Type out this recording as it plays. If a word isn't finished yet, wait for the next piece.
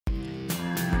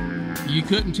You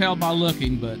couldn't tell by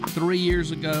looking, but 3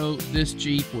 years ago, this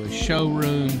Jeep was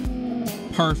showroom,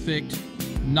 perfect,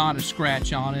 not a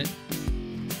scratch on it.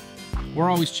 We're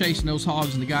always chasing those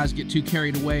hogs and the guys get too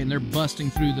carried away and they're busting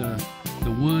through the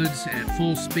woods at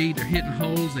full speed. They're hitting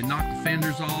holes, they knock the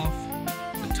fenders off,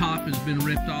 the top has been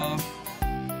ripped off.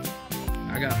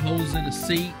 I got holes in the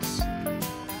seats,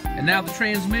 and now the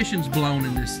transmission's blown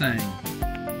in this thing.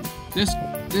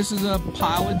 This is a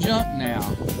pile of junk now.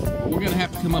 We're gonna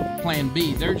have to come up with plan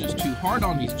B. They're just too hard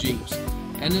on these Jeeps.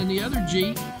 And then the other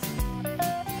Jeep,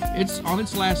 it's on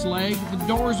its last leg, the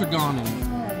doors are gone in.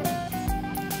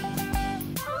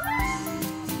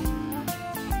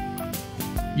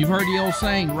 You've heard the old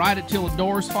saying, ride it till the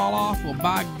doors fall off? Well,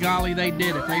 by golly, they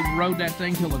did it. They rode that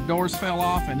thing till the doors fell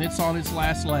off and it's on its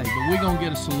last leg. But we're gonna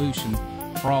get a solution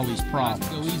for all these problems.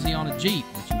 Go easy on a Jeep,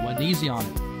 but you wasn't easy on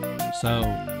it.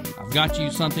 So I've got you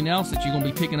something else that you're gonna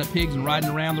be picking up pigs and riding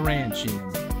around the ranch in.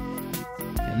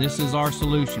 And this is our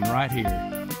solution right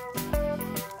here.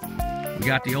 We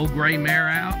got the old gray mare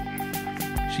out.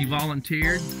 She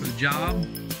volunteered for the job.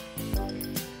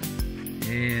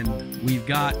 And we've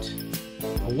got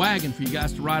a wagon for you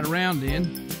guys to ride around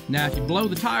in. Now, if you blow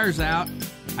the tires out,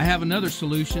 I have another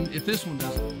solution if this one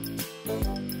doesn't.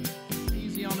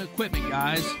 Easy on the equipment,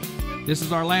 guys. This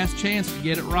is our last chance to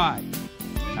get it right.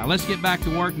 Now let's get back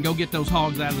to work and go get those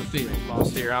hogs out of the field.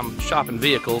 Boss here, I'm shopping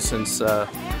vehicles since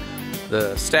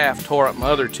the staff tore up my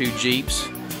other 2 Jeeps.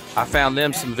 I found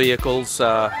them some vehicles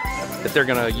that they're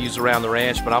gonna use around the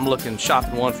ranch, but I'm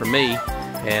shopping one for me,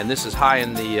 and this is high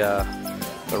in the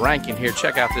ranking here.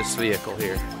 Check out this vehicle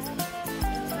here.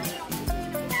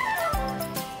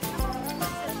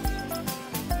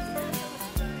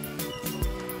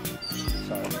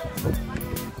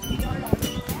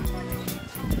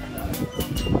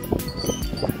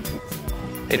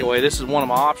 Anyway, this is one of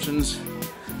my options.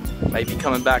 Maybe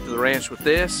coming back to the ranch with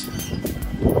this,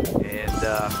 and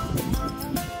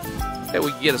that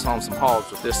we can get us on some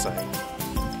hogs with this thing.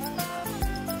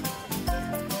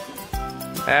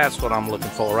 That's what I'm looking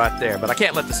for right there. But I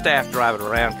can't let the staff drive it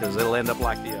around because it'll end up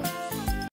like the other.